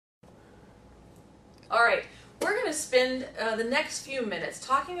All right, we're going to spend the next few minutes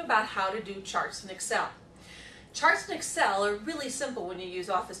talking about how to do charts in Excel. Charts in Excel are really simple when you use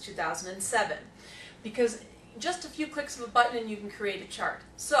Office 2007 because just a few clicks of a button and you can create a chart.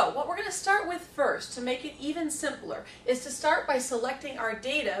 So what we're going to start with first to make it even simpler is to start by selecting our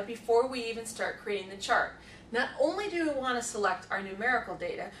data before we even start creating the chart. Not only do we want to select our numerical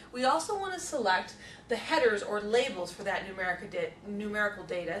data, we also want to select the headers or labels for that numerical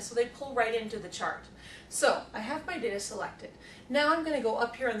data so they pull right into the chart. So I have my data selected. Now I'm going to go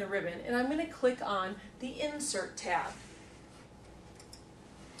up here on the ribbon and I'm going to click on the Insert tab.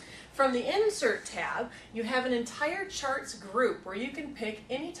 From the Insert tab, you have an entire charts group where you can pick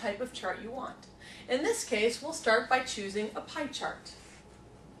any type of chart you want. In this case, we'll start by choosing a pie chart.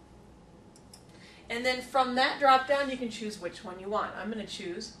 And then from that drop down, you can choose which one you want. I'm going to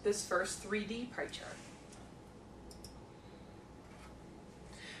choose this first 3D pie chart.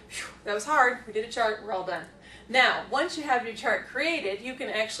 Whew, that was hard. We did a chart. We're all done. Now, once you have your chart created, you can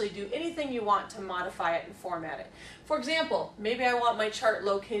actually do anything you want to modify it and format it. For example, maybe I want my chart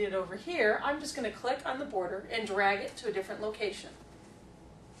located over here. I'm just going to click on the border and drag it to a different location.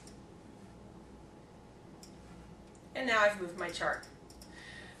 And now I've moved my chart.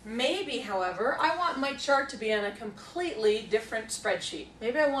 Maybe, however, I want my chart to be on a completely different spreadsheet.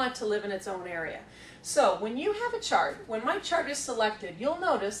 Maybe I want it to live in its own area. So when you have a chart, when my chart is selected, you'll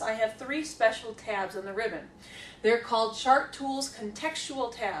notice I have 3 special tabs on the ribbon. They're called Chart Tools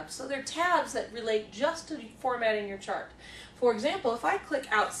Contextual tabs. So they're tabs that relate just to formatting your chart. For example, if I click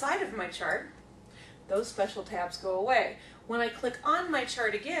outside of my chart, those special tabs go away. When I click on my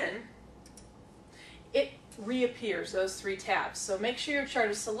chart again, it reappears, those 3 tabs. So make sure your chart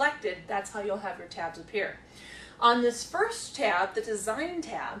is selected. That's how you'll have your tabs appear. On this first tab, the Design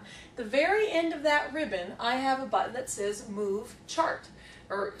tab, the very end of that ribbon, I have a button that says Move Chart.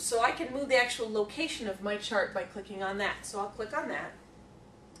 So I can move the actual location of my chart by clicking on that. So I'll click on that.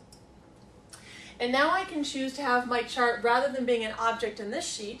 And now I can choose to have my chart, rather than being an object in this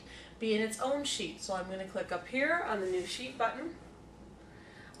sheet, be in its own sheet. So I'm going to click up here on the New Sheet button.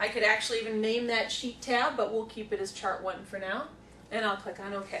 I could actually even name that sheet tab, but we'll keep it as Chart 1 for now. And I'll click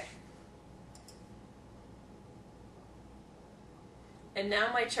on OK. And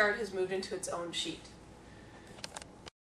now my chart has moved into its own sheet.